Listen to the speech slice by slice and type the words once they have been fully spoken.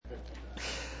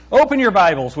Open your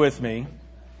Bibles with me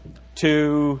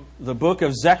to the book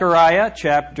of Zechariah,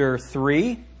 chapter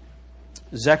 3.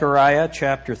 Zechariah,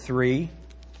 chapter 3.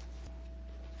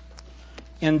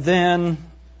 And then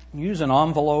use an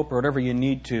envelope or whatever you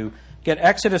need to. Get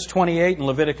Exodus 28 and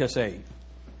Leviticus 8.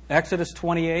 Exodus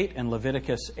 28 and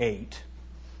Leviticus 8.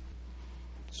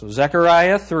 So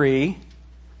Zechariah 3,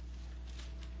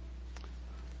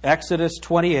 Exodus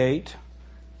 28,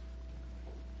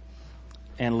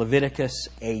 and Leviticus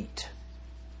 8.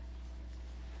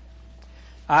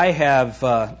 I have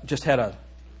just had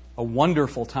a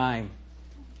wonderful time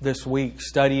this week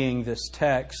studying this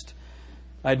text.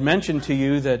 I'd mentioned to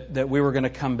you that we were going to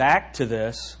come back to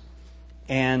this,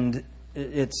 and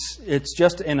it's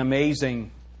just an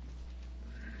amazing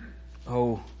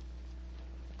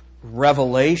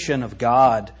revelation of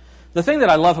God. The thing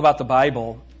that I love about the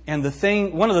Bible, and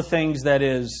one of the things that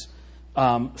is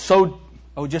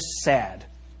just sad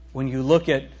when you look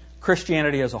at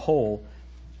Christianity as a whole,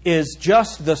 is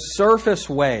just the surface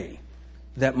way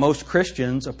that most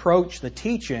Christians approach the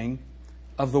teaching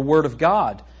of the Word of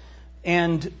God.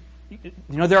 And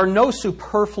there are no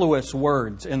superfluous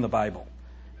words in the Bible.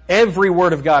 Every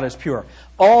word of God is pure.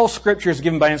 All Scripture is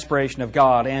given by inspiration of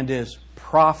God and is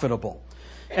profitable.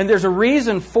 And there's a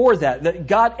reason for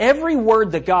that every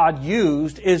word that God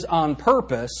used is on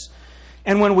purpose.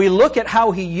 And when we look at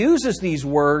how He uses these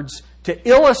words to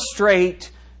illustrate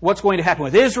what's going to happen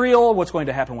with Israel, what's going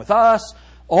to happen with us,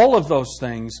 all of those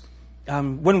things,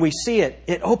 when we see it,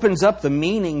 it opens up the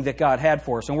meaning that God had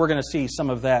for us. And we're going to see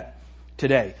some of that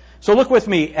today. So look with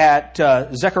me at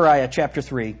Zechariah chapter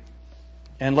 3,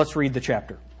 and let's read the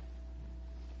chapter.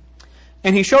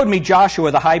 And he showed me Joshua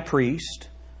the high priest,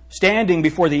 standing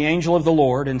before the angel of the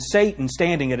Lord, and Satan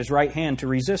standing at his right hand to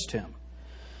resist him.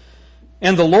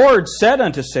 And the Lord said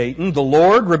unto Satan, The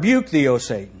Lord rebuke thee, O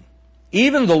Satan.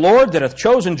 Even the Lord that hath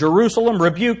chosen Jerusalem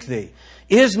rebuke thee.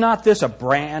 Is not this a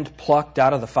brand plucked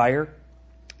out of the fire?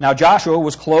 Now Joshua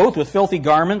was clothed with filthy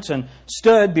garments and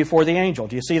stood before the angel.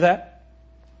 Do you see that?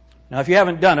 Now if you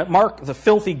haven't done it, mark the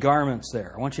filthy garments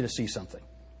there. I want you to see something.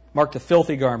 Mark the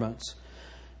filthy garments.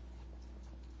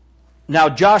 Now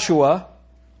Joshua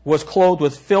was clothed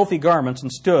with filthy garments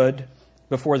and stood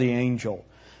before the angel.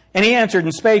 And he answered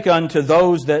and spake unto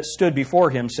those that stood before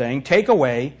him, saying, Take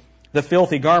away the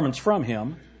filthy garments from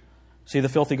him. See the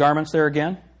filthy garments there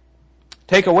again?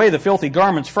 Take away the filthy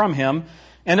garments from him.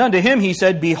 And unto him he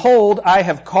said, Behold, I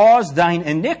have caused thine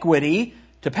iniquity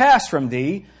to pass from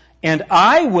thee, and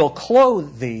I will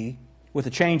clothe thee with a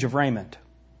change of raiment.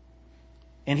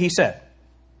 And he said,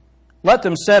 Let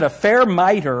them set a fair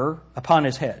mitre upon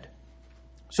his head.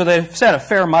 So they set a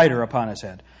fair mitre upon his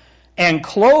head, and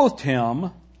clothed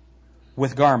him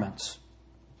with garments.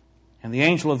 And the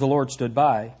angel of the Lord stood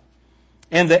by.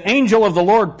 And the angel of the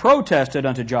Lord protested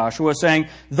unto Joshua, saying,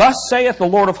 Thus saith the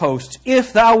Lord of hosts,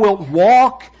 If thou wilt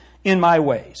walk in my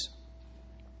ways,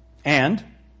 and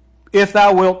if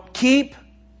thou wilt keep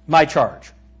my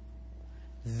charge,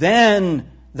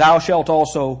 then thou shalt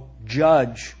also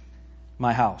judge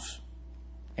my house,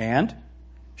 and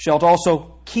shalt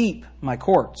also keep my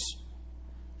courts,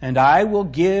 and I will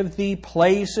give thee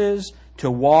places to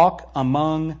walk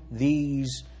among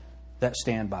these that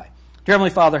stand by. Dear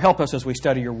Heavenly Father, help us as we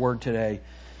study your word today.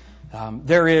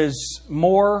 There is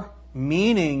more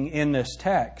meaning in this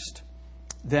text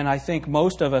than I think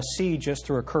most of us see just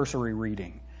through a cursory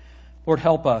reading. Lord,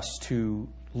 help us to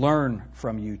learn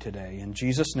from you today. In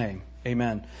Jesus' name,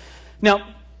 amen.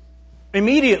 Now,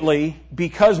 immediately,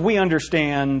 because we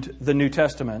understand the New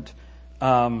Testament,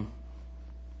 let's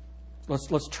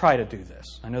try to do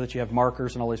this. I know that you have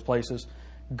markers in all these places.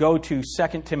 Go to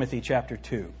 2 Timothy chapter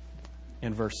 2.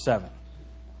 In verse 7.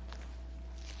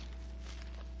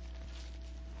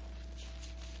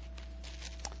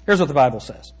 Here's what the Bible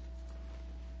says.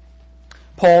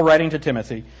 Paul writing to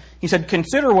Timothy, he said,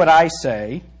 Consider what I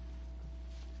say,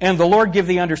 and the Lord give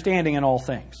thee understanding in all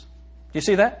things. Do you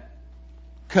see that?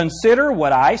 Consider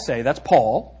what I say. That's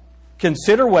Paul.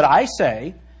 Consider what I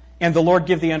say, and the Lord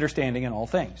give thee understanding in all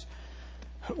things.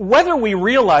 Whether we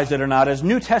realize it or not, as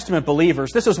New Testament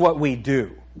believers, this is what we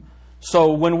do.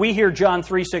 So when we hear John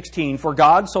 3:16, For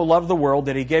God so loved the world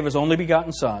that he gave his only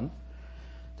begotten Son,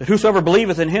 that whosoever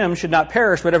believeth in him should not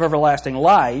perish but have everlasting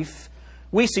life,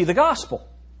 we see the gospel.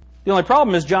 The only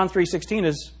problem is John 3:16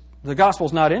 is the gospel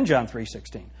is not in John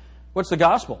 3:16. What's the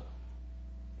gospel?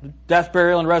 The death,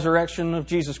 burial, and resurrection of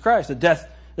Jesus Christ.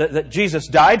 That Jesus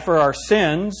died for our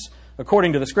sins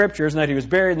according to the Scriptures, and that he was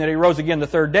buried, and that he rose again the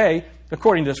third day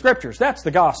according to the Scriptures. That's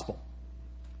the gospel.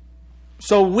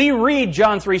 So we read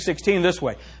John 3:16 this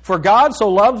way. For God so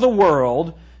loved the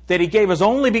world that He gave His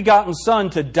only begotten Son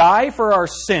to die for our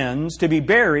sins, to be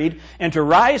buried, and to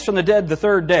rise from the dead the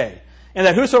third day, and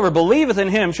that whosoever believeth in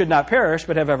Him should not perish,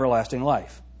 but have everlasting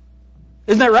life.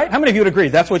 Isn't that right? How many of you would agree?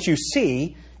 That's what you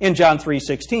see in John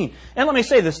 3:16. And let me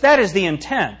say this, that is the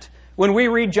intent. When we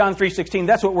read John 3:16,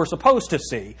 that's what we're supposed to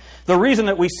see. The reason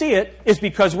that we see it is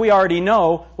because we already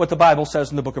know what the Bible says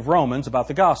in the book of Romans about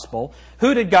the gospel.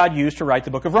 Who did God use to write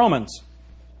the book of Romans?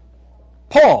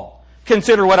 Paul.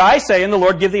 Consider what I say, and the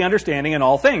Lord give thee understanding in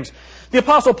all things. The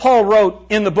Apostle Paul wrote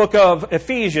in the book of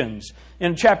Ephesians,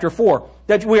 in chapter 4,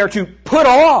 that we are to put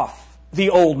off the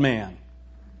old man. And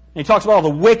he talks about all the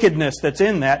wickedness that's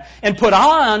in that, and put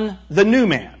on the new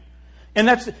man. And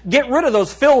that's, get rid of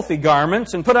those filthy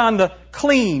garments and put on the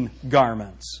clean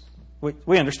garments.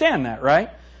 We understand that, right?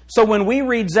 So when we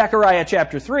read Zechariah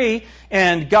chapter 3,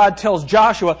 and God tells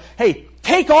Joshua, hey,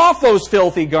 take off those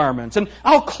filthy garments, and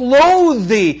I'll clothe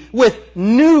thee with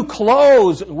new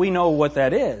clothes. We know what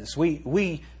that is.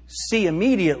 We see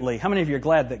immediately. How many of you are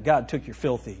glad that God took your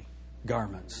filthy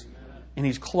garments and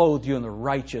He's clothed you in the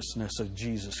righteousness of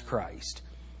Jesus Christ?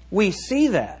 We see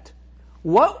that.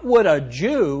 What would a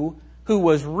Jew who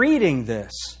was reading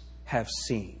this have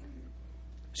seen?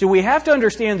 So we have to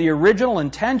understand the original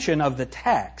intention of the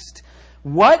text.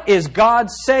 What is God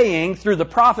saying through the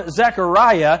prophet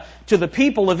Zechariah to the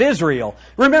people of Israel?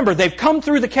 Remember, they've come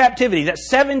through the captivity, that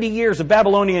 70 years of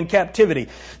Babylonian captivity.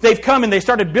 They've come and they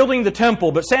started building the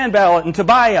temple, but Sanballat and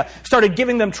Tobiah started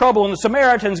giving them trouble, and the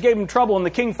Samaritans gave them trouble, and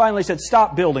the king finally said,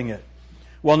 stop building it.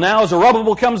 Well, now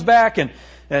Zerubbabel comes back, and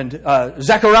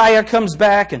Zechariah comes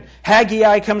back, and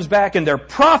Haggai comes back, and they're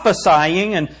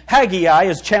prophesying, and Haggai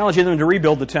is challenging them to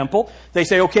rebuild the temple. They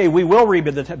say, okay, we will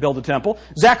rebuild the temple.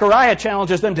 Zechariah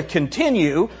challenges them to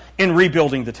continue in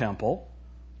rebuilding the temple.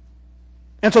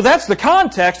 And so that's the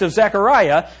context of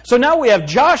Zechariah. So now we have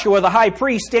Joshua, the high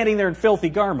priest, standing there in filthy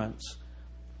garments.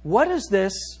 What is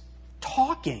this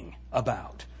talking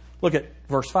about? Look at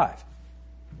verse 5.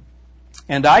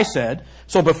 And I said,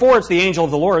 so before it's the angel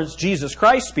of the Lord, it's Jesus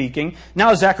Christ speaking.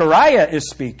 Now Zechariah is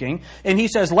speaking. And he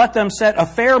says, let them set a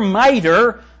fair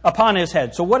mitre upon his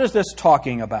head. So what is this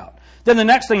talking about? Then the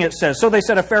next thing it says, so they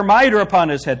set a fair mitre upon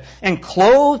his head and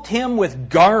clothed him with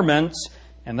garments.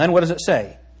 And then what does it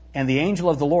say? And the angel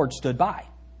of the Lord stood by.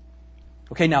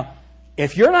 Okay, now,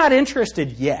 if you're not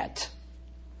interested yet,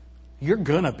 you're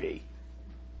going to be.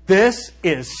 This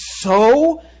is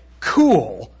so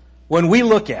cool when we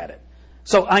look at it.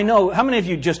 So I know, how many of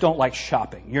you just don't like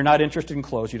shopping? You're not interested in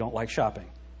clothes, you don't like shopping.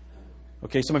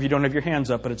 Okay, some of you don't have your hands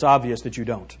up, but it's obvious that you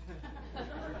don't.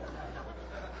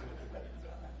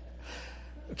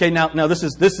 Okay, now this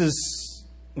is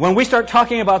when we start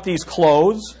talking about these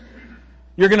clothes,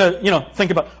 you're going to,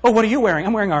 think about, oh, what are you wearing?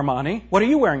 I'm wearing Armani. What are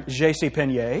you wearing? J.C.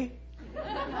 Penney.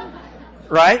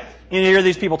 Right? And you hear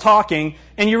these people talking,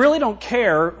 and you really don't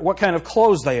care what kind of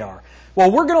clothes they are.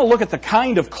 Well, we're going to look at the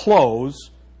kind of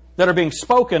clothes that are being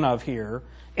spoken of here,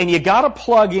 and you got to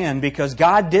plug in because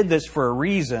God did this for a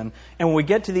reason, and when we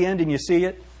get to the end and you see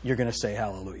it, you're going to say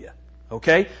hallelujah.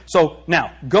 Okay? So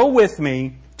now, go with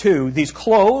me to these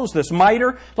clothes, this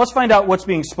mitre. Let's find out what's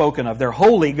being spoken of. They're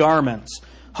holy garments.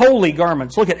 Holy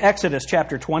garments. Look at Exodus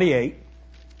chapter 28,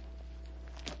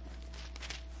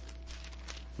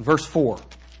 verse 4.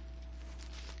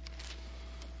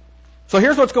 So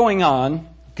here's what's going on.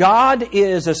 God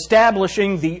is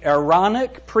establishing the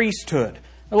Aaronic priesthood.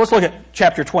 Now let's look at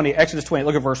chapter 20, Exodus 20,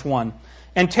 look at verse 1.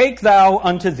 And take thou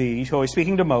unto thee, so he's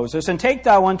speaking to Moses, and take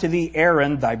thou unto thee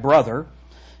Aaron thy brother,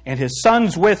 and his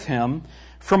sons with him,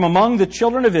 from among the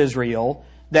children of Israel,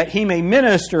 that he may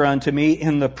minister unto me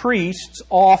in the priest's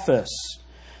office.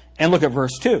 And look at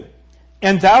verse 2.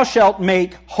 And thou shalt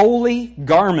make holy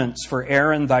garments for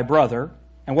Aaron thy brother.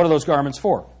 And what are those garments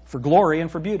for? For glory and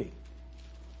for beauty.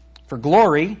 For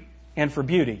glory and for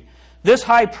beauty. This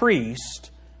high priest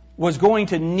was going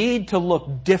to need to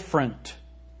look different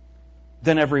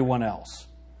than everyone else.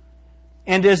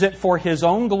 And is it for his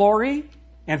own glory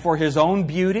and for his own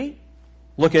beauty?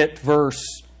 Look at verse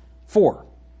 4.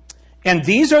 And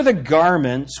these are the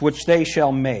garments which they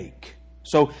shall make.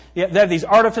 So they have these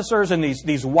artificers and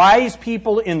these wise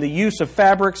people in the use of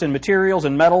fabrics and materials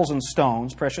and metals and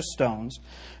stones, precious stones.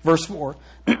 Verse 4,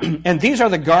 and these are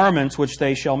the garments which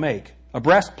they shall make, a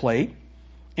breastplate,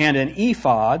 and an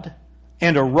ephod,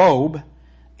 and a robe,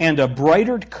 and a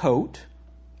broidered coat,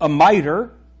 a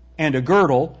mitre, and a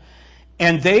girdle,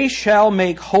 and they shall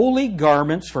make holy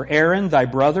garments for Aaron thy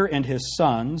brother and his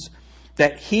sons,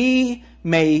 that he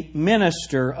may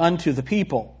minister unto the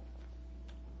people.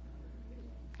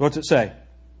 What's it say?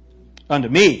 Unto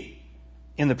me.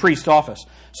 in the priest's office.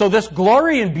 So this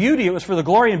glory and beauty, it was for the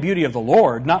glory and beauty of the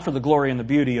Lord, not for the glory and the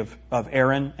beauty of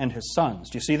Aaron and his sons.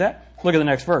 Do you see that? Look at the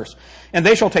next verse. And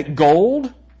they shall take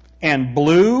gold and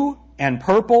blue and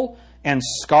purple and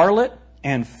scarlet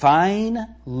and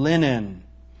fine linen.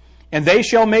 And they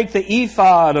shall make the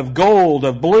ephod of gold,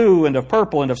 of blue, and of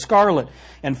purple, and of scarlet,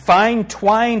 and fine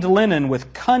twined linen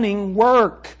with cunning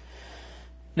work.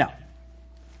 Now,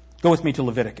 go with me to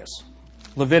Leviticus.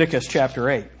 Leviticus chapter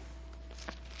 8.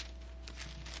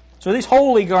 So these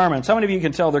holy garments, how many of you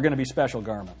can tell they're going to be special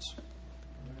garments?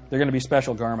 They're going to be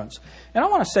special garments. And I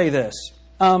want to say this.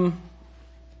 Once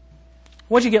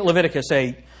you get Leviticus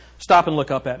 8, stop and look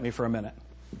up at me for a minute.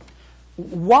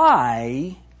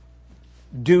 Why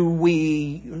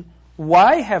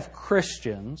have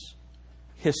Christians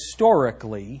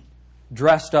historically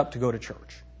dressed up to go to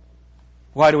church?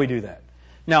 Why do we do that?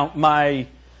 Now, my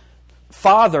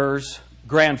father's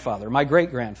grandfather, my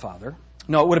great-grandfather,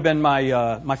 no, it would have been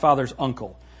my father's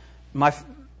uncle. My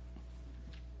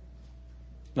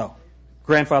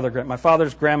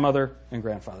father's grandmother and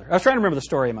grandfather. I was trying to remember the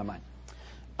story in my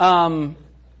mind.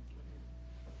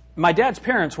 My dad's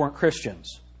parents weren't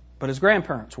Christians, but his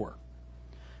grandparents were.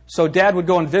 So Dad would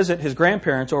go and visit his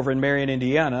grandparents over in Marion,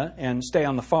 Indiana, and stay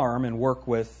on the farm and work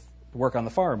on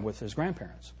the farm with his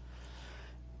grandparents.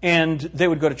 And they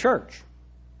would go to church.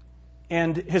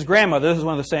 And his grandmother, this is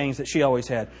one of the sayings that she always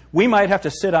had, we might have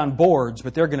to sit on boards,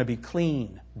 but they're going to be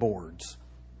clean boards.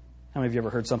 How many of you ever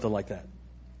heard something like that?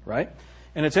 Right?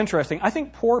 And it's interesting. I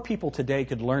think poor people today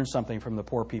could learn something from the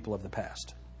poor people of the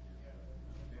past.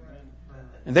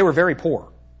 And they were very poor.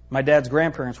 My dad's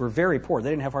grandparents were very poor.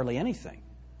 They didn't have hardly anything.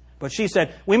 But she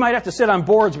said, we might have to sit on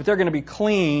boards, but they're going to be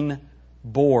clean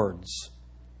boards.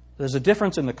 There's a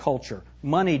difference in the culture.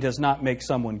 Money does not make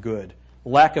someone good.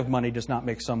 Lack of money does not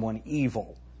make someone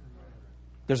evil.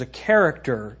 There's a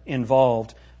character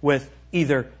involved with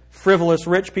either frivolous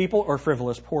rich people or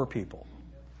frivolous poor people.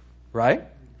 Right?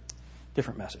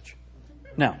 Different message.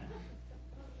 Now,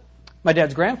 my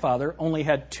dad's grandfather only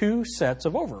had 2 sets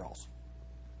of overalls.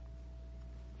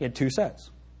 He had 2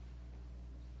 sets.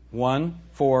 One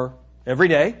for every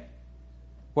day.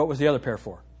 What was the other pair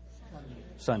for?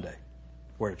 Sunday.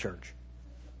 Wear to church.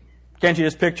 Can't you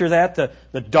just picture that?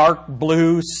 The dark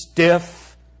blue,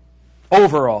 stiff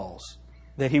overalls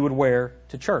that he would wear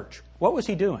to church. What was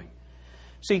he doing?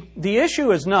 See, the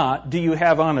issue is not, do you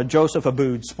have on a Joseph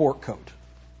Abboud sport coat?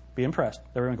 Be impressed.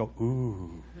 Everyone go,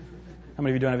 ooh. How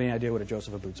many of you don't have any idea what a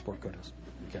Joseph Abboud sport coat is?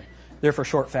 Okay. They're for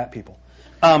short, fat people.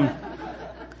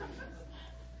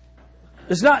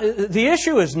 The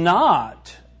issue is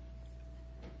not,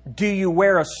 do you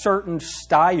wear a certain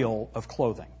style of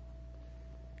clothing?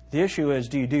 The issue is,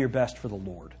 do you do your best for the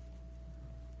Lord?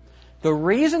 The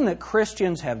reason that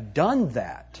Christians have done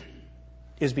that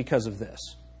is because of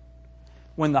this.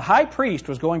 When the high priest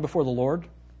was going before the Lord,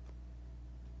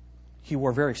 he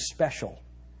wore very special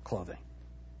clothing.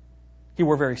 He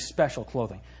wore very special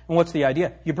clothing. And what's the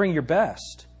idea? You bring your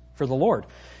best for the Lord.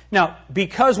 Now,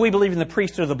 because we believe in the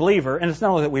priesthood of the believer, and it's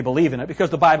not only that we believe in it, because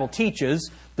the Bible teaches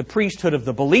the priesthood of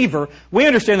the believer, we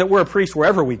understand that we're a priest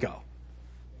wherever we go.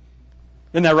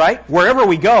 Isn't that right? Wherever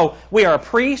we go, we are a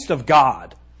priest of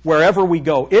God. Wherever we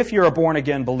go, if you're a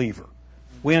born-again believer.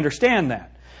 We understand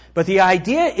that. But the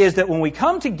idea is that when we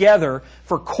come together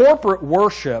for corporate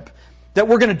worship, that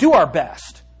we're going to do our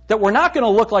best. That we're not going to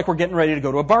look like we're getting ready to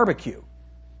go to a barbecue.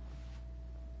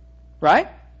 Right?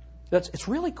 It's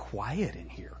really quiet in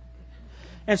here.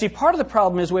 And see, part of the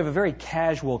problem is we have a very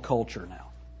casual culture now.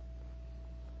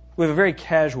 We have a very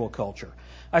casual culture.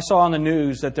 I saw on the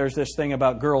news that there's this thing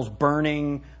about girls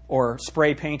burning or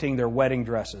spray painting their wedding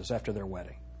dresses after their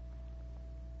wedding.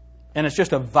 And it's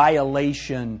just a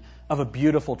violation of a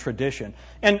beautiful tradition.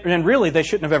 And really, they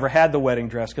shouldn't have ever had the wedding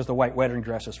dress because the white wedding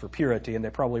dress is for purity, and they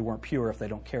probably weren't pure if they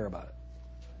don't care about it.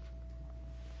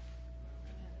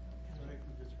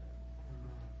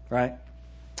 Right?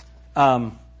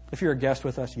 If you're a guest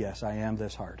with us, yes, I am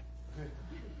this hard.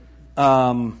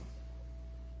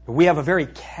 We have a very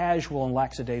casual and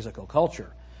lackadaisical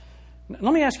culture.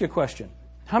 Let me ask you a question.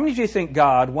 How many of you think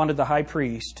God wanted the high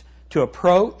priest to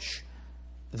approach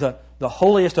the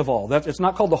holiest of all? It's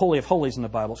not called the Holy of Holies in the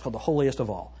Bible. It's called the holiest of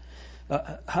all.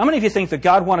 How many of you think that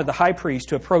God wanted the high priest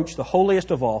to approach the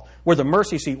holiest of all, where the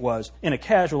mercy seat was, in a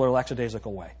casual or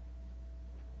lackadaisical way?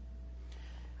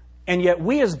 And yet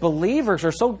we as believers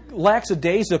are so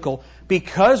lackadaisical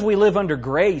because we live under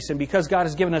grace and because God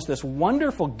has given us this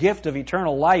wonderful gift of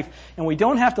eternal life and we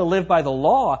don't have to live by the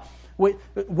law.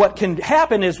 What can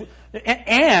happen is,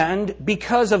 and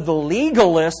because of the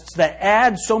legalists that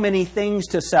add so many things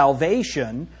to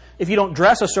salvation, If you don't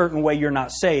dress a certain way, you're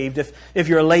not saved. If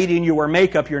you're a lady and you wear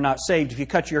makeup, you're not saved. If you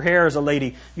cut your hair as a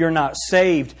lady, you're not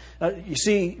saved. You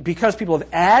see, because people have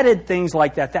added things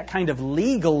like that kind of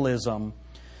legalism,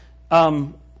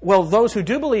 well, those who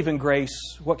do believe in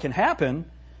grace, what can happen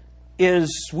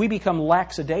is we become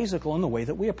lackadaisical in the way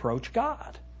that we approach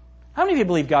God. How many of you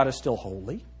believe God is still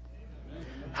holy?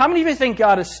 How many of you think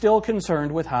God is still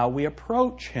concerned with how we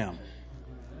approach Him?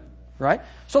 Right?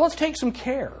 So let's take some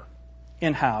care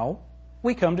in how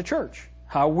we come to church,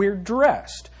 how we're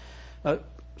dressed.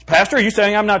 Pastor, are you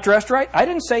saying I'm not dressed right? I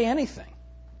didn't say anything.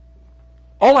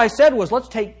 All I said was let's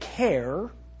take care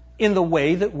in the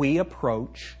way that we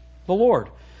approach the Lord.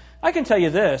 I can tell you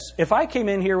this, if I came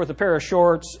in here with a pair of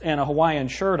shorts and a Hawaiian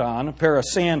shirt on, a pair of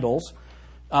sandals,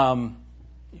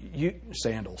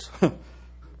 sandals.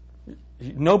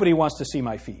 Nobody wants to see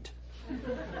my feet.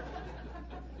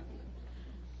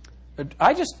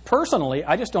 I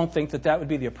just don't think that would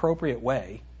be the appropriate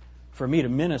way for me to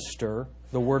minister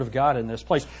the Word of God in this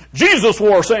place. Jesus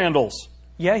wore sandals.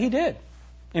 Yeah, He did.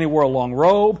 And He wore a long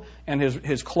robe, and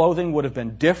his clothing would have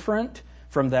been different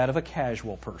from that of a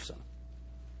casual person.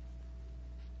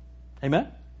 Amen?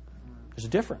 There's a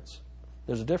difference.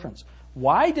 There's a difference.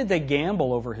 Why did they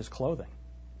gamble over His clothing?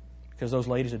 Because those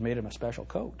ladies had made Him a special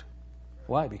coat.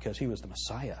 Why? Because He was the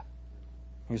Messiah.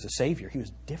 He was the Savior. He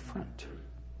was different.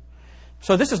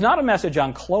 So this is not a message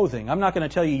on clothing. I'm not going to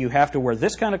tell you have to wear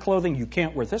this kind of clothing, you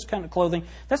can't wear this kind of clothing.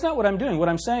 That's not what I'm doing. What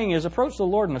I'm saying is approach the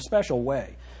Lord in a special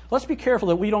way. Let's be careful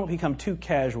that we don't become too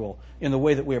casual in the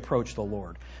way that we approach the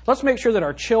Lord. Let's make sure that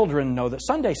our children know that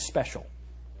Sunday's special.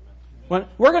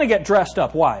 We're going to get dressed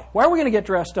up. Why? Why are we going to get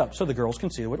dressed up? So the girls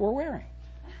can see what we're wearing.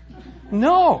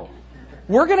 No.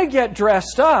 We're going to get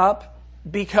dressed up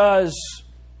because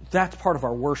that's part of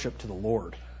our worship to the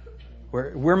Lord.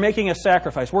 We're making a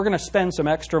sacrifice. We're going to spend some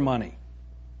extra money.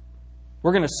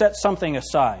 We're going to set something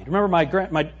aside. Remember my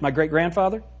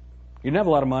great-grandfather? He didn't have a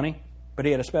lot of money, but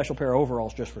he had a special pair of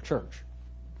overalls just for church.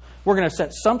 We're going to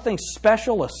set something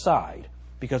special aside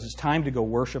because it's time to go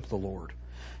worship the Lord.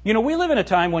 You know, we live in a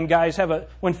time when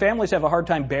when families have a hard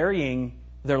time burying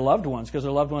their loved ones because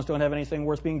their loved ones don't have anything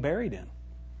worth being buried in.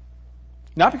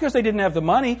 Not because they didn't have the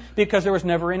money, because there was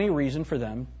never any reason for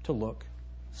them to look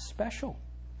special.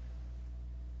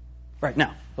 Right,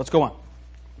 now, let's go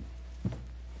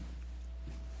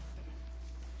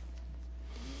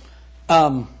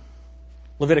on.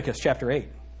 Leviticus chapter 8,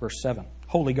 verse 7.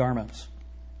 Holy garments.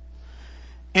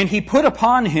 And he put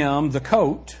upon him the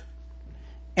coat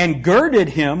and girded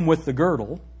him with the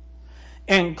girdle.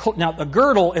 Now, the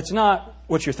girdle, it's not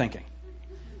what you're thinking.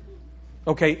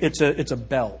 Okay, it's a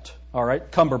belt, all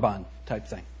right? Cummerbund type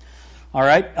thing. All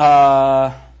right,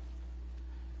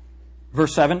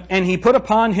 verse 7, and he put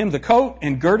upon him the coat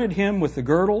and girded him with the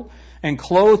girdle and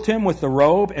clothed him with the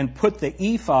robe and put the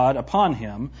ephod upon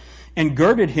him and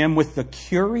girded him with the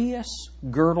curious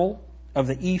girdle of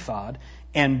the ephod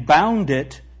and bound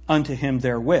it unto him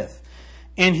therewith.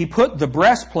 And he put the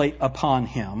breastplate upon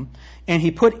him, and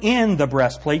he put in the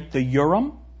breastplate the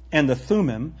Urim and the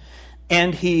Thummim,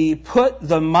 and he put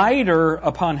the mitre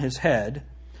upon his head,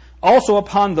 also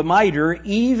upon the mitre,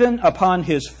 even upon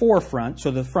his forefront,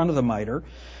 so the front of the mitre,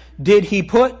 did he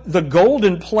put the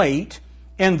golden plate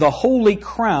and the holy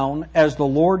crown as the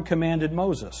Lord commanded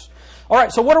Moses. All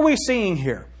right, so what are we seeing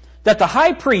here? That the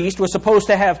high priest was supposed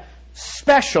to have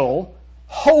special,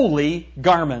 holy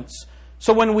garments.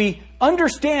 So when we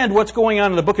understand what's going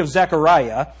on in the book of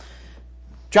Zechariah,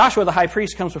 Joshua the high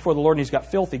priest comes before the Lord and he's got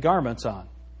filthy garments on.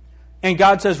 And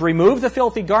God says, remove the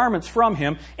filthy garments from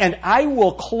him, and I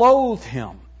will clothe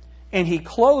him. And he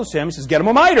clothes him. He says, get him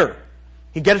a mitre.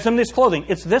 He gets him this clothing.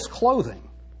 It's this clothing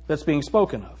that's being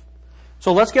spoken of.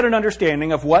 So let's get an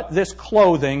understanding of what this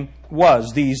clothing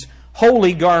was, these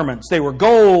holy garments. They were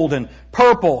gold and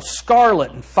purple,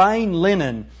 scarlet, and fine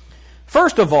linen.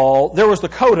 First of all, there was the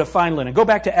coat of fine linen. Go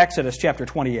back to Exodus chapter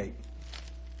 28.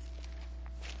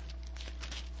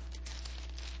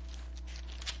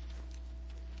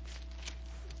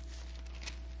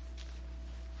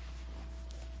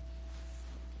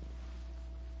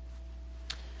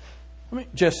 Let me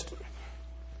just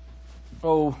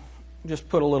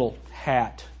put a little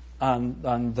hat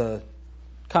on the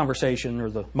conversation or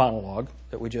the monologue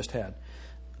that we just had.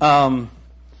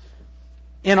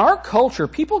 In our culture,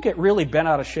 people get really bent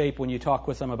out of shape when you talk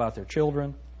with them about their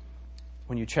children,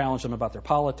 when you challenge them about their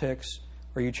politics,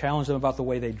 or you challenge them about the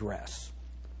way they dress.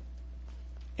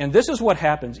 And this is what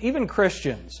happens. Even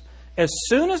Christians, as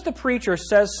soon as the preacher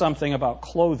says something about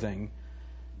clothing,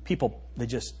 people,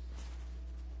 there's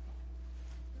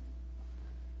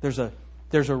a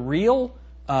real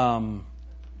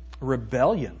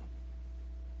rebellion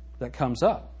that comes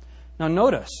up. Now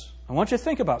notice, I want you to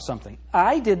think about something.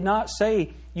 I did not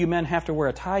say you men have to wear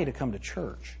a tie to come to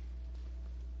church.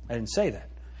 I didn't say that.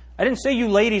 I didn't say you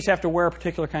ladies have to wear a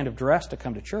particular kind of dress to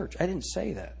come to church. I didn't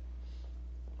say that.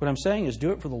 What I'm saying is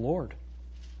do it for the Lord.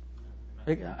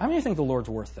 How many of you think the Lord's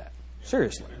worth that?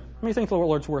 Seriously. How many of you think the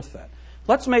Lord's worth that?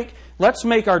 Let's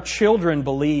make our children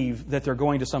believe that they're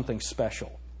going to something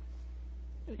special.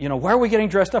 You know, why are we getting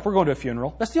dressed up? We're going to a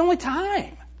funeral. That's the only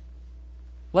time.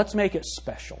 Let's make it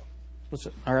special.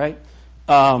 All right?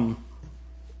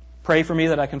 Pray for me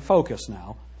that I can focus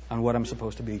now on what I'm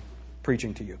supposed to be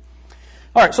preaching to you.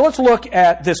 All right, so let's look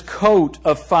at this coat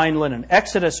of fine linen.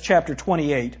 Exodus chapter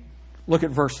 28. Look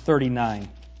at verse 39.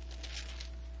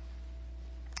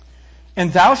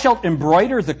 And thou shalt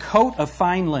embroider the coat of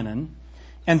fine linen,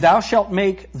 and thou shalt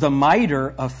make the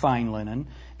mitre of fine linen,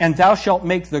 and thou shalt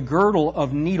make the girdle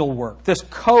of needlework. This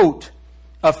coat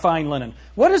of fine linen.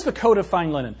 What is the coat of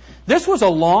fine linen? This was a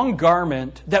long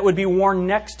garment that would be worn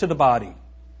next to the body.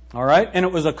 All right? And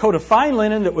it was a coat of fine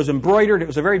linen that was embroidered. It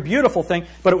was a very beautiful thing,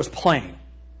 but it was plain.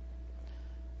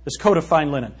 This coat of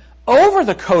fine linen. Over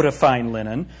the coat of fine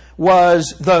linen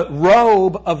was the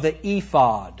robe of the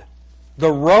ephod.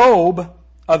 The robe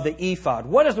of the ephod.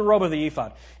 What is the robe of the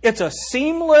ephod? It's a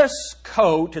seamless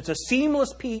coat. It's a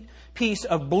seamless piece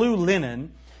of blue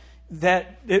linen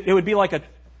that it would be like a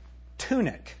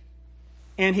tunic.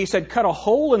 And he said, cut a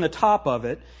hole in the top of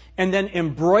it and then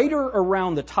embroider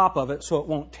around the top of it so it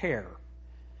won't tear.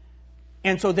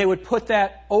 And so they would put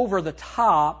that over the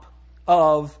top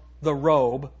of the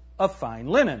robe of fine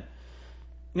linen.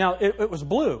 Now, it was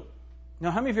blue. Now,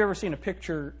 how many of you have ever seen a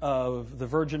picture of the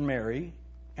Virgin Mary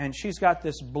and she's got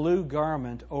this blue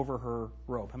garment over her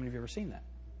robe? How many of you have ever seen that?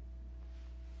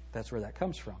 That's where that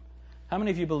comes from. How many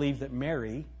of you believe that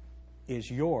Mary is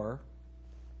your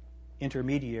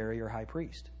intermediary or high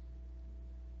priest?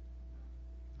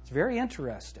 It's very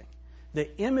interesting.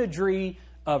 The imagery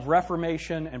of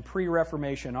Reformation and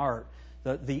pre-Reformation art,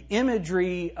 the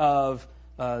imagery of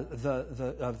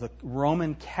the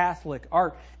Roman Catholic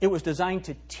art, it was designed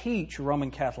to teach Roman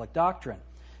Catholic doctrine.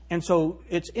 And so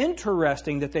it's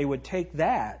interesting that they would take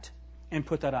that and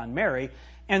put that on Mary.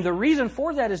 And the reason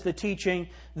for that is the teaching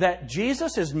that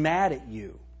Jesus is mad at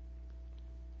you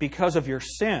because of your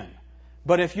sin.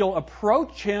 But if you'll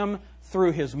approach him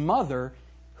through his mother,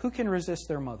 who can resist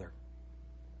their mother?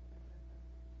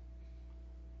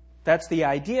 That's the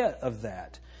idea of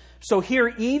that. So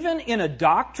here, even in a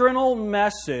doctrinal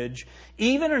message,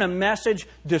 even in a message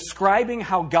describing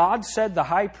how God said the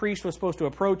high priest was supposed to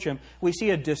approach him, we see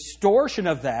a distortion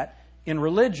of that in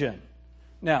religion.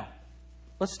 Now,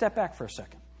 let's step back for a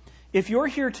second. If you're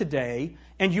here today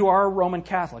and you are a Roman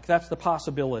Catholic, that's the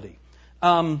possibility.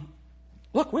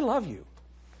 Look, we love you.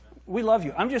 We love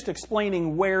you. I'm just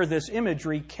explaining where this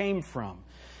imagery came from.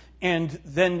 And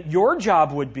then your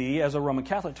job would be, as a Roman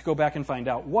Catholic, to go back and find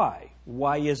out why.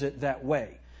 Why is it that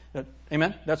way?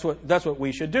 Amen? That's what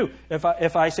we should do.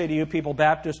 If I say to you, people,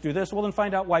 Baptists do this, well, then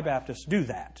find out why Baptists do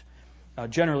that.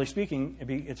 Generally speaking,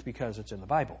 it's because it's in the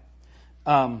Bible.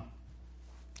 Now,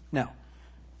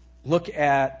 look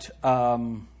at... let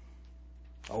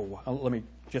me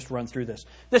just run through this.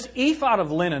 This ephod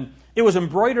of linen, it was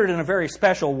embroidered in a very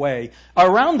special way.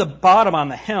 Around the bottom on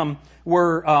the hem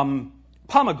were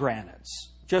pomegranates,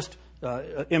 just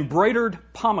embroidered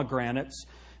pomegranates,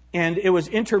 and it was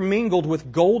intermingled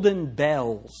with golden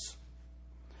bells.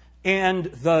 And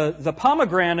the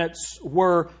pomegranates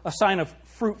were a sign of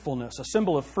fruitfulness, a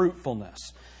symbol of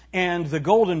fruitfulness. And the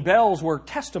golden bells were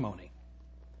testimony.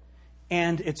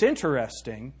 And it's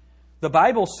interesting, the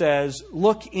Bible says,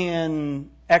 look in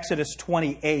Exodus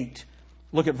 28,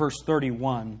 look at verse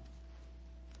 31.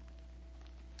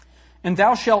 And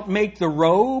thou shalt make the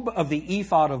robe of the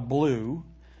ephod of blue,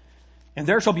 and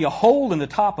there shall be a hole in the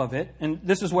top of it. And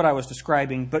this is what I was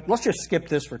describing, but let's just skip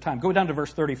this for time. Go down to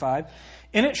verse 35.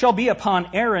 And it shall be upon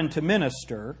Aaron to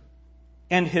minister,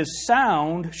 and his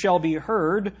sound shall be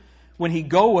heard when he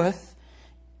goeth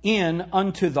in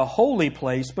unto the holy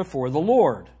place before the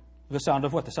Lord. The sound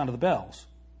of what? The sound of the bells.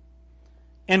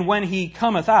 And when he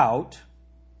cometh out,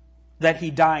 that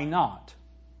he die not.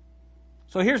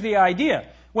 So here's the idea.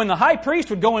 When the high priest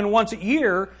would go in once a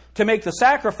year to make the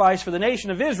sacrifice for the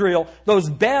nation of Israel, those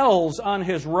bells on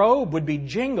his robe would be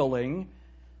jingling.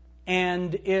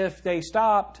 And if they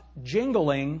stopped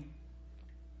jingling,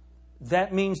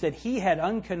 that means that he had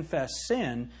unconfessed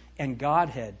sin and God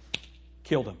had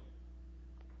killed him.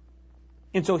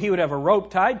 And so he would have a rope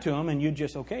tied to him and you'd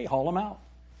just, okay, haul him out.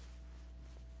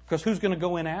 Because who's going to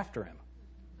go in after him?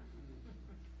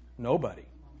 Nobody.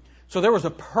 So there was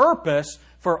a purpose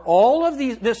for all of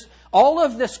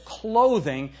this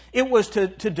clothing. It was to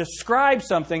describe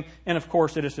something, and of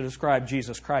course it is to describe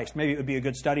Jesus Christ. Maybe it would be a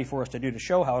good study for us to do to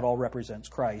show how it all represents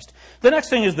Christ. The next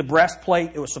thing is the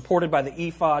breastplate. It was supported by the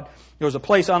ephod. There was a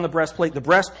place on the breastplate. The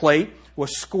breastplate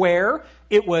was square.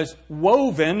 It was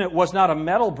woven. It was not a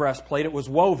metal breastplate. It was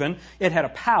woven. It had a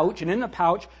pouch, and in the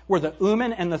pouch were the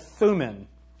Urim and the Thummim.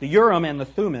 The Urim and the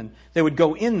Thummim. They would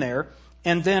go in there.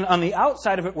 And then on the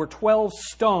outside of it were 12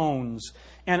 stones.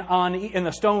 And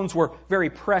the stones were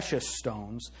very precious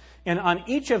stones. And on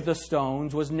each of the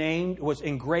stones was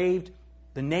engraved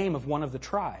the name of one of the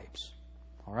tribes.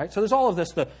 All right. So there's all of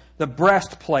this, the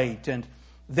breastplate, and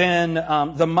then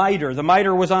the mitre. The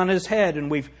mitre was on his head, and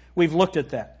we've looked at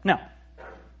that. Now,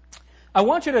 I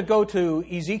want you to go to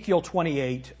Ezekiel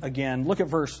 28 again. Look at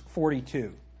verse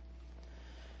 42.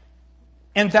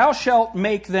 And thou shalt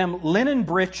make them linen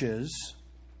breeches,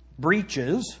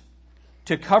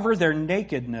 to cover their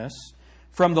nakedness.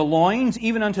 From the loins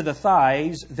even unto the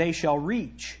thighs they shall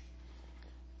reach.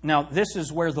 Now, this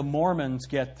is where the Mormons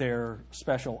get their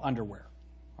special underwear,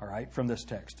 all right, from this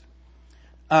text.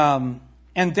 And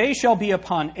they shall be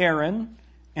upon Aaron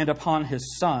and upon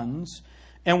his sons.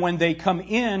 And when they come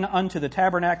in unto the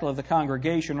tabernacle of the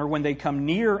congregation, or when they come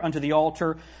near unto the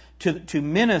altar to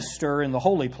minister in the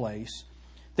holy place,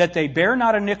 that they bear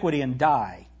not iniquity and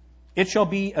die. It shall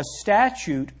be a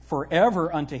statute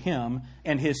forever unto him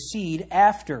and his seed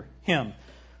after him.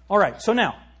 All right, so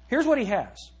now, here's what he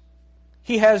has.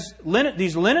 He has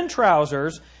these linen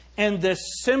trousers and this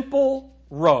simple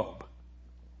robe.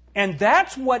 And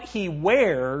that's what he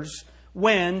wears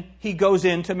when he goes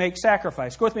in to make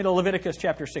sacrifice. Go with me to Leviticus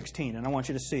chapter 16, and I want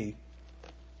you to see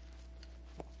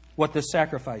what this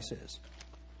sacrifice is.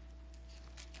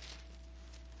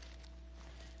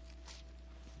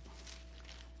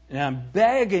 And I'm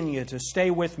begging you to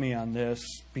stay with me on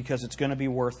this because it's going to be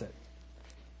worth it.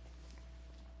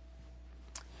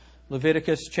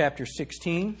 Leviticus chapter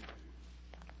 16.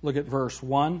 Look at verse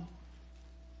 1.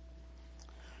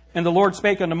 And the Lord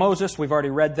spake unto Moses. We've already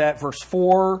read that. Verse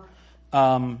 4.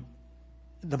 The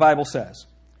Bible says,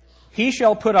 He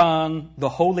shall put on the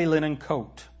holy linen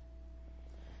coat,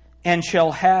 and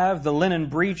shall have the linen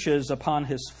breeches upon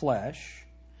his flesh,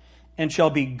 and shall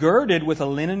be girded with a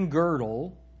linen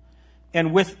girdle,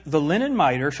 and with the linen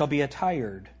mitre shall be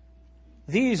attired.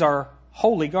 These are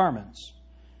holy garments.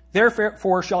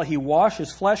 Therefore shall he wash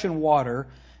his flesh in water,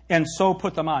 and so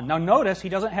put them on. Now notice, he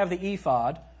doesn't have the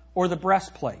ephod or the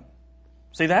breastplate.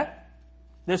 See that?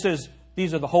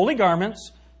 These are the holy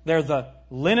garments. They're the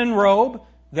linen robe.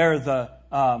 They're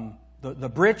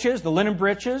the breeches, the linen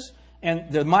breeches, and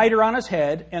the mitre on his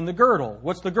head, and the girdle.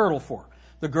 What's the girdle for?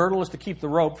 The girdle is to keep the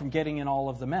robe from getting in all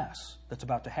of the mess that's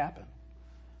about to happen.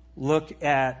 Look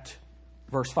at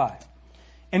verse 5.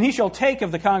 And he shall take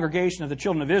of the congregation of the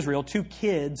children of Israel 2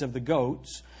 kids of the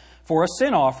goats for a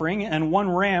sin offering, and 1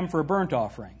 ram for a burnt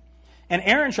offering. And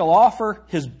Aaron shall offer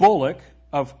his bullock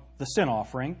of the sin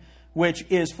offering, which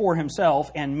is for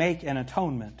himself, and make an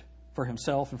atonement for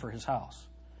himself and for his house.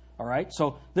 All right?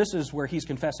 So this is where he's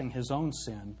confessing his own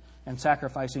sin and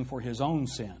sacrificing for his own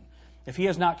sin. If he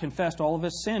has not confessed all of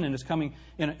his sin and is coming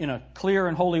in a clear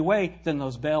and holy way, then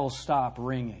those bells stop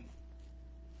ringing.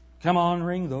 Come on,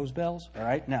 ring those bells. All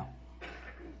right, now.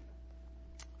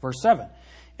 Verse 7.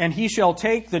 And he shall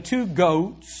take the 2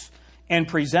 goats and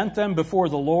present them before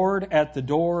the Lord at the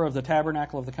door of the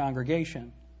tabernacle of the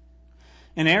congregation.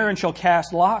 And Aaron shall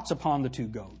cast lots upon the 2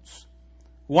 goats.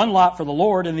 1 lot for the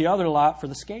Lord and the other lot for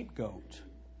the scapegoat.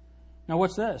 Now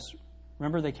what's this?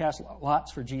 Remember they cast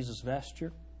lots for Jesus'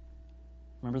 vesture?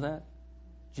 Remember that?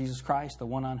 Jesus Christ, the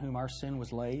one on whom our sin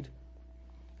was laid.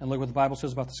 And look what the Bible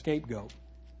says about the scapegoat.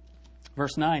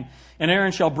 Verse 9. And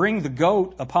Aaron shall bring the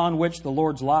goat upon which the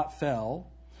Lord's lot fell,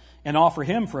 and offer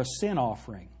him for a sin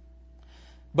offering.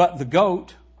 But the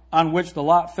goat on which the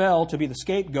lot fell to be the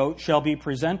scapegoat shall be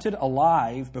presented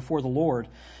alive before the Lord,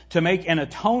 to make an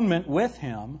atonement with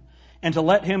him, and to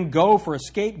let him go for a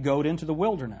scapegoat into the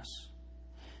wilderness.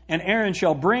 And Aaron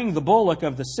shall bring the bullock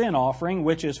of the sin offering,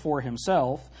 which is for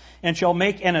himself, and shall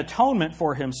make an atonement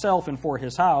for himself and for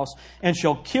his house, and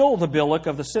shall kill the bullock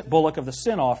of the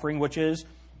sin offering, which is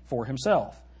for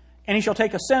himself. And he shall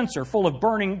take a censer full of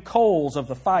burning coals of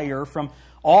the fire from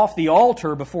off the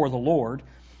altar before the Lord,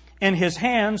 and his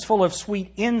hands full of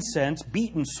sweet incense,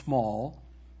 beaten small,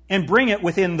 and bring it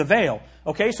within the veil.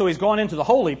 Okay, so he's gone into the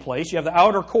holy place. You have the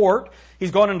outer court.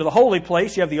 He's gone into the holy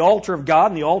place. You have the altar of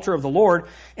God and the altar of the Lord.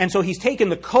 And so he's taken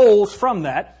the coals from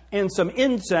that and some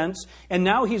incense, and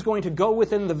now he's going to go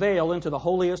within the veil into the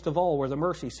holiest of all where the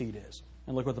mercy seat is.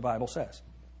 And look what the Bible says.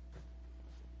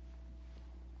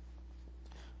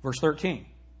 Verse 13.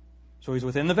 So he's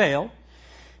within the veil.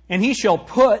 And he shall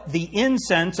put the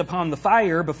incense upon the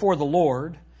fire before the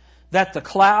Lord, that the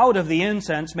cloud of the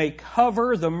incense may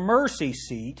cover the mercy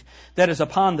seat that is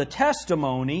upon the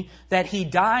testimony, that he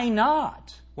die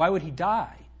not. Why would he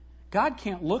die? God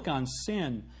can't look on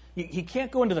sin. He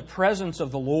can't go into the presence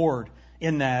of the Lord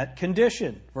in that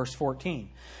condition. Verse 14.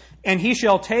 And he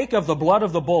shall take of the blood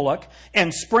of the bullock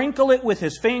and sprinkle it with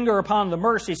his finger upon the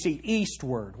mercy seat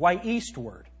eastward. Why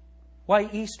eastward? Why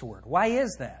eastward? Why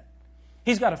is that?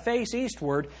 He's got to face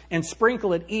eastward and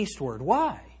sprinkle it eastward.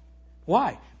 Why?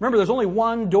 Why? Remember, there's only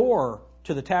one door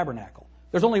to the tabernacle.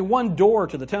 There's only one door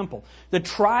to the temple. The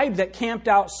tribe that camped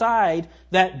outside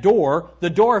that door, the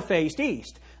door faced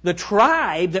east. The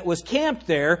tribe that was camped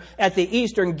there at the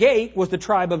eastern gate was the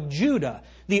tribe of Judah.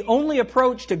 The only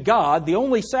approach to God, the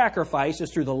only sacrifice,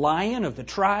 is through the Lion of the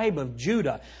tribe of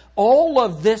Judah. All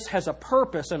of this has a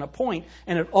purpose and a point,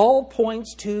 and it all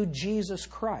points to Jesus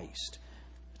Christ.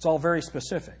 It's all very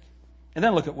specific. And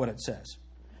then look at what it says.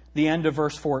 The end of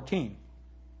verse 14.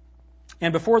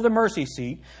 And before the mercy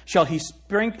seat shall he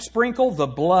sprinkle the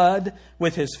blood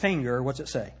with his finger. What's it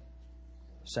say?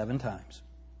 7 times.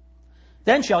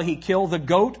 Then shall he kill the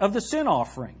goat of the sin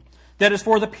offering that is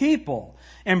for the people,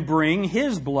 and bring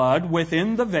his blood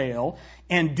within the veil,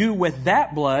 and do with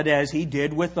that blood as he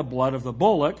did with the blood of the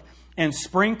bullock, and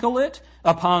sprinkle it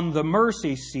upon the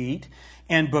mercy seat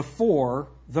and before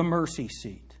the mercy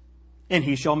seat. And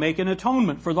he shall make an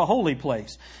atonement for the holy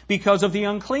place, because of the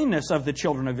uncleanness of the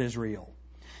children of Israel,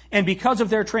 and because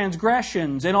of their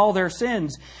transgressions and all their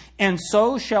sins. And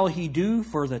so shall he do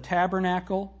for the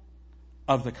tabernacle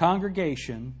of the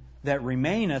congregation that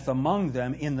remaineth among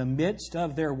them in the midst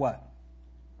of their what?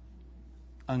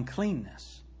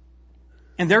 Uncleanness.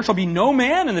 And there shall be no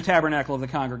man in the tabernacle of the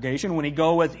congregation when he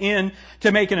goeth in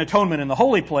to make an atonement in the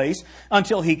holy place,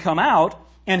 until he come out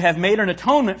and have made an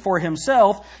atonement for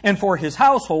himself and for his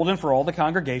household and for all the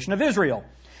congregation of Israel.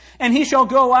 And he shall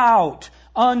go out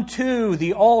unto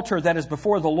the altar that is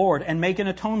before the Lord and make an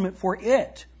atonement for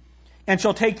it, and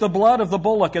shall take the blood of the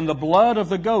bullock and the blood of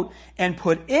the goat and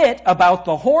put it about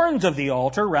the horns of the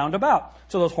altar round about.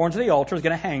 So those horns of the altar is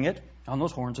going to hang it on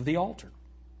those horns of the altar.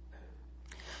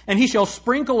 And he shall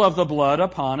sprinkle of the blood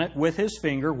upon it with his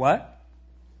finger, what?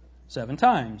 7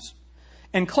 times.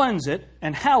 And cleanse it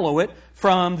and hallow it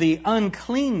from the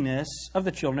uncleanness of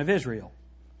the children of Israel.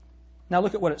 Now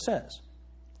look at what it says.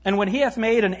 And when he hath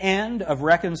made an end of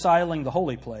reconciling the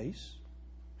holy place,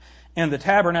 and the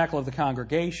tabernacle of the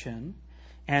congregation,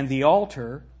 and the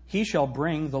altar, he shall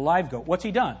bring the live goat. What's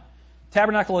he done?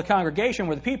 Tabernacle of the congregation,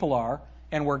 where the people are,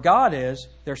 and where God is,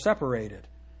 they're separated.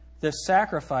 This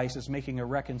sacrifice is making a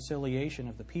reconciliation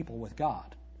of the people with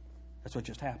God. That's what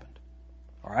just happened.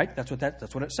 All right? That's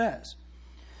what it says.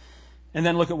 And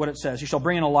then look at what it says. He shall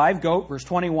bring in a live goat, verse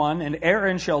 21, and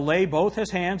Aaron shall lay both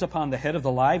his hands upon the head of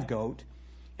the live goat,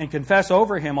 and confess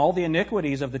over him all the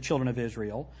iniquities of the children of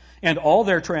Israel, and all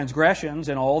their transgressions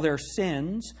and all their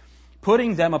sins,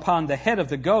 putting them upon the head of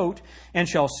the goat, and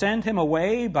shall send him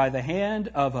away by the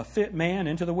hand of a fit man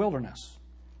into the wilderness.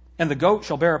 And the goat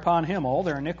shall bear upon him all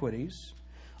their iniquities,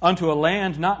 unto a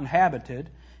land not inhabited,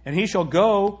 and he shall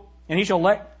go, and he shall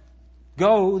let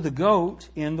go the goat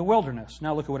in the wilderness.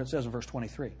 Now look at what it says in verse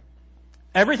 23.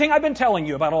 Everything I've been telling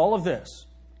you about all of this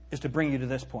is to bring you to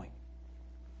this point.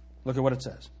 Look at what it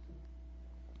says.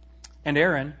 And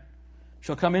Aaron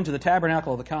shall come into the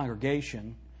tabernacle of the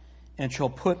congregation, and shall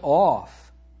put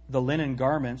off the linen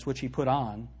garments which he put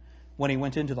on when he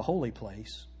went into the holy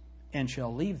place, and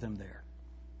shall leave them there.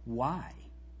 Why?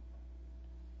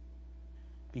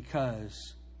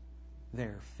 Because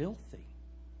they're filthy.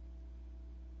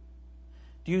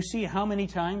 Do you see how many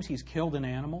times he's killed an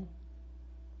animal?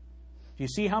 Do you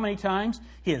see how many times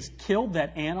he has killed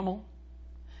that animal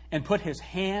and put his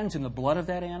hands in the blood of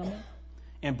that animal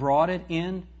and brought it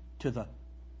in to the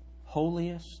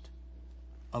holiest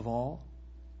of all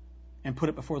and put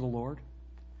it before the Lord?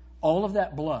 All of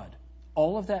that blood,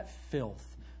 all of that filth,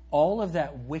 all of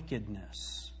that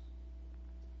wickedness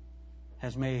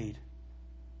has made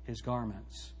his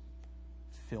garments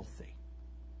filthy.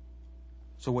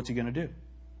 So what's he going to do?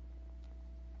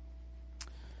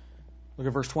 Look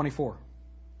at verse 24.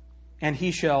 And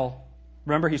he shall,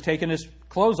 remember, he's taken his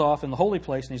clothes off in the holy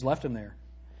place and he's left him there.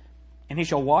 And he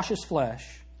shall wash his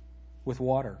flesh with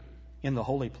water in the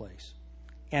holy place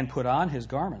and put on his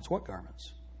garments. What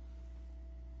garments?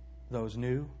 Those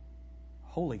new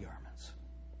holy garments.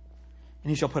 And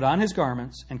he shall put on his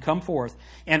garments and come forth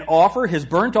and offer his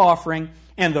burnt offering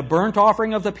and the burnt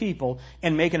offering of the people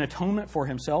and make an atonement for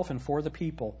himself and for the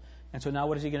people. And so now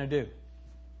what is he going to do?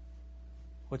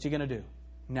 What's he going to do?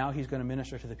 now he's going to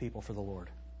minister to the people for the Lord.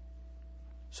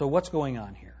 So what's going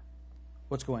on here?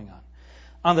 What's going on?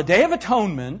 On the Day of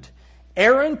Atonement,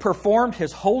 Aaron performed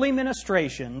his holy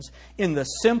ministrations in the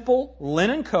simple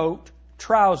linen coat,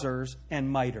 trousers,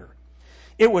 and mitre.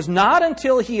 It was not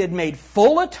until he had made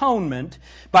full atonement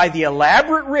by the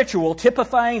elaborate ritual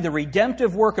typifying the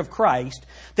redemptive work of Christ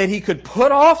that he could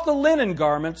put off the linen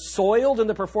garments soiled in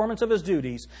the performance of his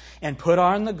duties and put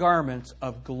on the garments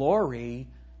of glory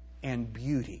and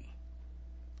beauty.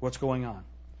 What's going on?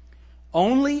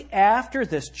 Only after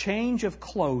this change of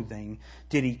clothing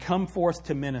did he come forth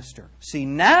to minister. See,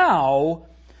 now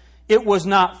it was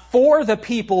not for the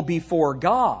people before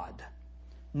God.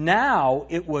 Now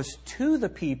it was to the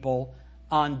people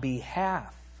on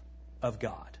behalf of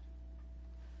God.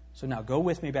 So now go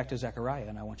with me back to Zechariah,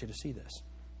 and I want you to see this.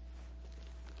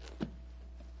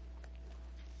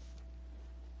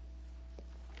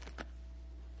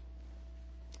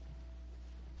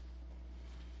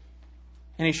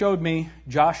 And he showed me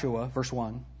Joshua, verse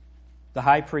 1, the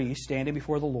high priest standing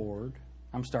before the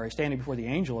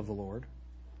angel of the Lord,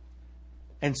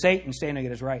 and Satan standing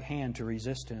at his right hand to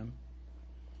resist him.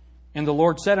 And the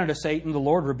Lord said unto Satan, the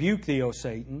Lord rebuke thee, O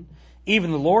Satan.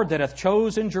 Even the Lord that hath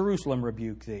chosen Jerusalem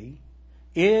rebuke thee.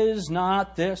 Is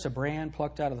not this a brand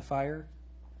plucked out of the fire?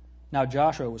 Now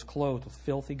Joshua was clothed with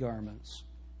filthy garments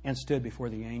and stood before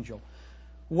the angel.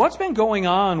 What's been going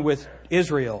on with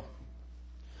Israel?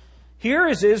 Here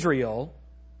is Israel,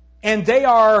 and they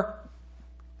are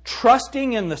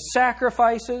trusting in the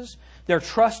sacrifices. They're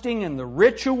trusting in the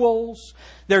rituals.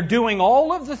 They're doing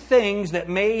all of the things that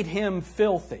made him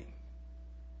filthy.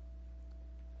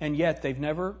 And yet they've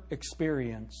never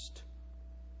experienced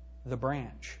the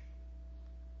branch,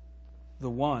 the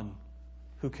one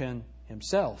who can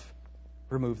himself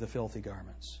remove the filthy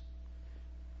garments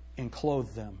and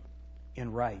clothe them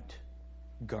in right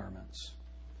garments.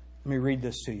 Let me read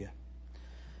this to you.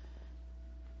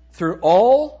 Through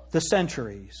all the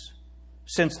centuries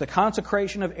since the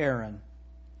consecration of Aaron,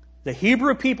 the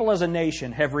Hebrew people as a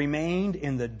nation have remained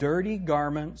in the dirty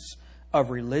garments of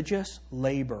religious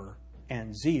labor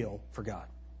and zeal for God.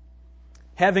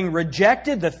 Having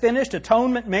rejected the finished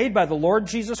atonement made by the Lord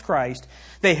Jesus Christ,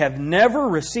 they have never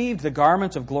received the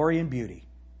garments of glory and beauty.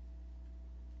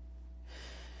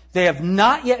 They have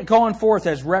not yet gone forth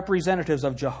as representatives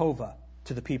of Jehovah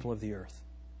to the people of the earth.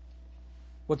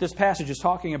 What this passage is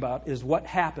talking about is what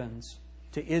happens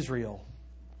to Israel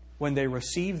when they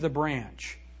receive the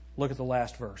branch. Look at the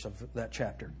last verse of that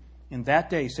chapter. In that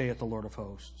day, saith the Lord of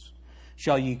hosts,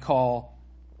 shall ye call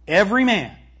every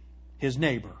man his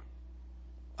neighbor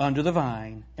under the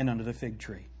vine and under the fig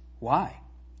tree. Why?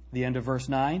 The end of verse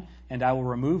 9, and I will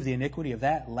remove the iniquity of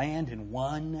that land in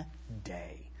one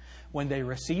day. When they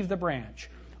receive the branch,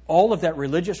 all of that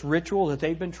religious ritual that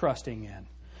they've been trusting in,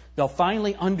 they'll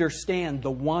finally understand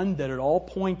the one that it all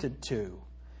pointed to.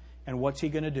 And what's he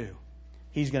going to do?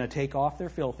 He's going to take off their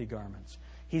filthy garments.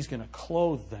 He's going to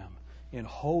clothe them in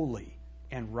holy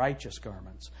and righteous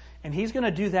garments. And he's going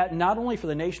to do that not only for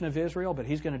the nation of Israel, but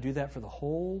he's going to do that for the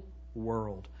whole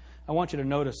world. I want you to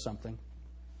notice something.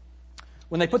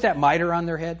 When they put that mitre on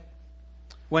their head,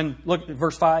 look at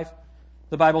verse 5,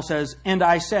 the Bible says, and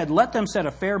I said, let them set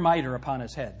a fair mitre upon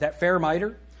his head. That fair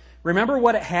mitre, remember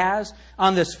what it has?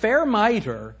 On this fair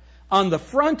mitre, on the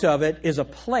front of it is a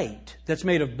plate that's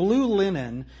made of blue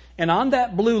linen, and on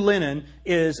that blue linen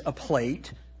is a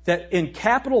plate that in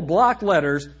capital block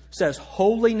letters says,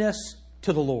 holiness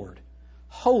to the Lord.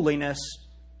 Holiness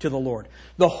to the Lord.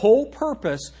 The whole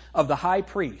purpose of the high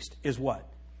priest is what?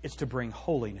 It's to bring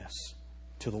holiness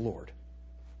to the Lord.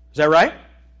 Is that right?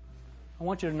 I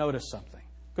want you to notice something.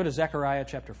 Go to Zechariah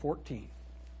chapter 14.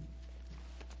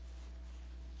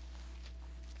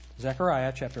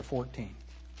 Zechariah chapter 14.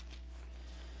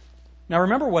 Now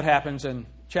remember what happens in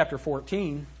chapter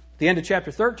 14. The end of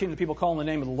chapter 13, the people call on the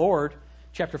name of the Lord.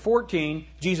 Chapter 14,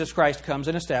 Jesus Christ comes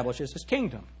and establishes his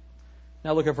kingdom.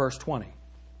 Now look at verse 20.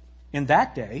 In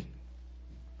that day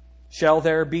shall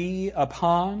there be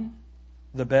upon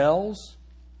the bells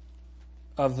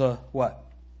of the what?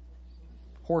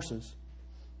 Horses.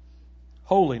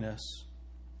 Holiness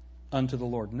unto the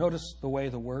Lord. Notice the way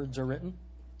the words are written.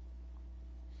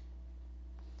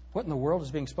 What in the world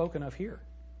is being spoken of here?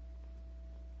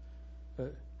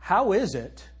 How is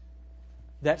it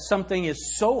that something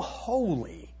is so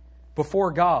holy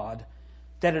before God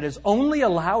that it is only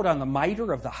allowed on the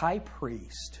mitre of the high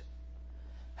priest?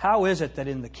 How is it that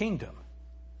in the kingdom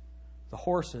the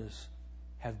horses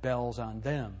have bells on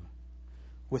them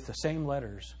with the same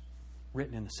letters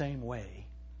written in the same way?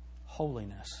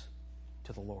 Holiness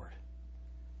to the Lord.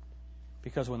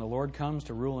 Because when the Lord comes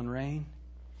to rule and reign,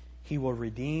 He will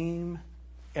redeem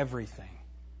everything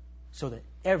so that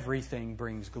everything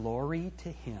brings glory to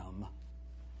Him,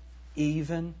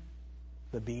 even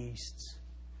the beasts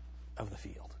of the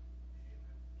field.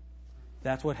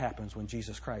 That's what happens when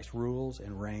Jesus Christ rules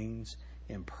and reigns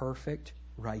in perfect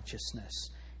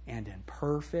righteousness and in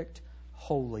perfect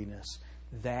holiness.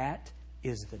 That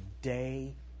is the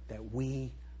day that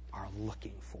we are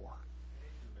looking for.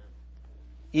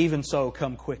 Even so,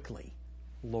 come quickly,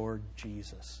 Lord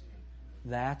Jesus.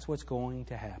 That's what's going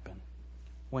to happen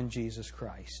when Jesus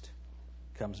Christ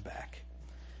comes back.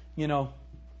 You know,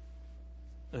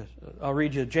 I'll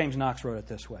read you, James Knox wrote it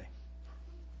this way.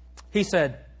 He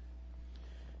said,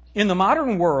 "In the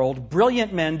modern world,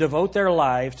 brilliant men devote their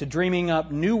lives to dreaming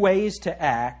up new ways to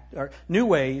act, or new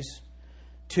ways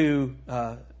to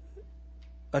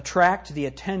attract the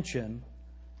attention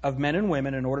of men and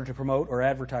women in order to promote or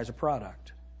advertise a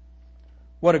product.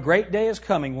 What a great day is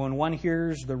coming when one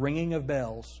hears the ringing of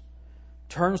bells,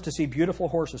 turns to see beautiful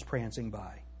horses prancing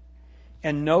by,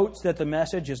 and notes that the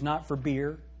message is not for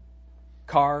beer,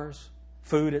 cars,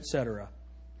 food, etc.,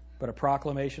 but a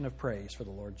proclamation of praise for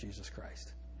the Lord Jesus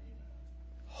Christ.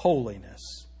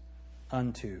 Holiness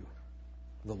unto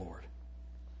the Lord."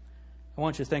 I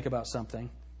want you to think about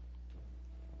something.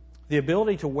 The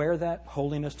ability to wear that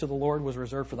holiness to the Lord was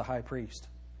reserved for the high priest.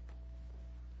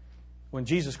 When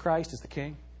Jesus Christ is the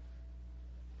King,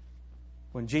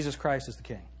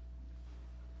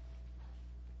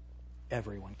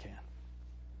 everyone can.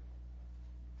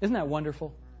 Isn't that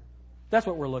wonderful? That's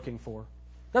what we're looking for.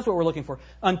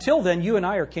 Until then, you and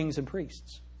I are kings and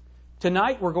priests.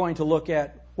 Tonight we're going to look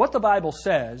at what the Bible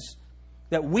says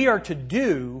that we are to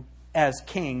do as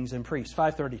kings and priests.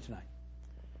 5:30 tonight.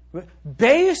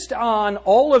 Based on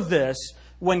all of this,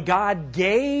 when God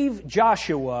gave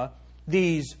Joshua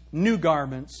these new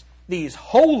garments, these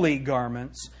holy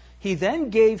garments, He then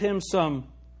gave him some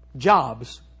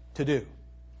jobs to do.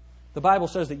 The Bible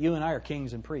says that you and I are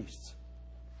kings and priests.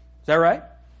 Is that right?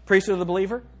 Priesthood of the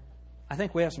believer? I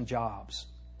think we have some jobs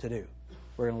to do.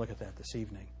 We're going to look at that this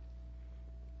evening.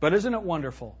 But isn't it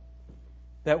wonderful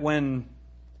that when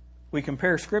we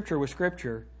compare Scripture with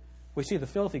Scripture, we see the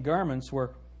filthy garments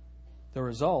were the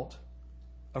result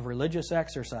of religious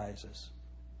exercises.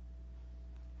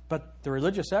 But the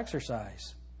religious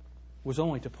exercise was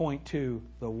only to point to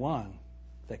the one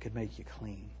that could make you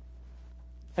clean.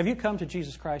 Have you come to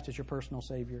Jesus Christ as your personal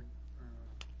Savior?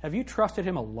 Have you trusted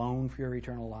Him alone for your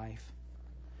eternal life?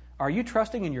 Are you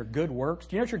trusting in your good works?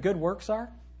 Do you know what your good works are?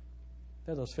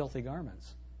 They're those filthy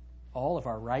garments. All of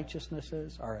our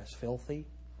righteousnesses are as filthy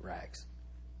rags.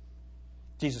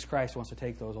 Jesus Christ wants to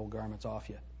take those old garments off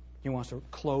you. He wants to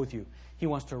clothe you. He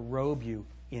wants to robe you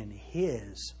in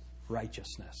His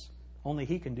righteousness. Only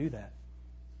He can do that.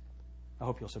 I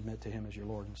hope you'll submit to Him as your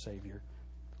Lord and Savior.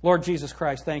 Lord Jesus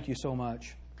Christ, thank you so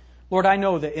much. Lord, I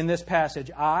know that in this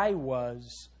passage I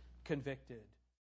was convicted.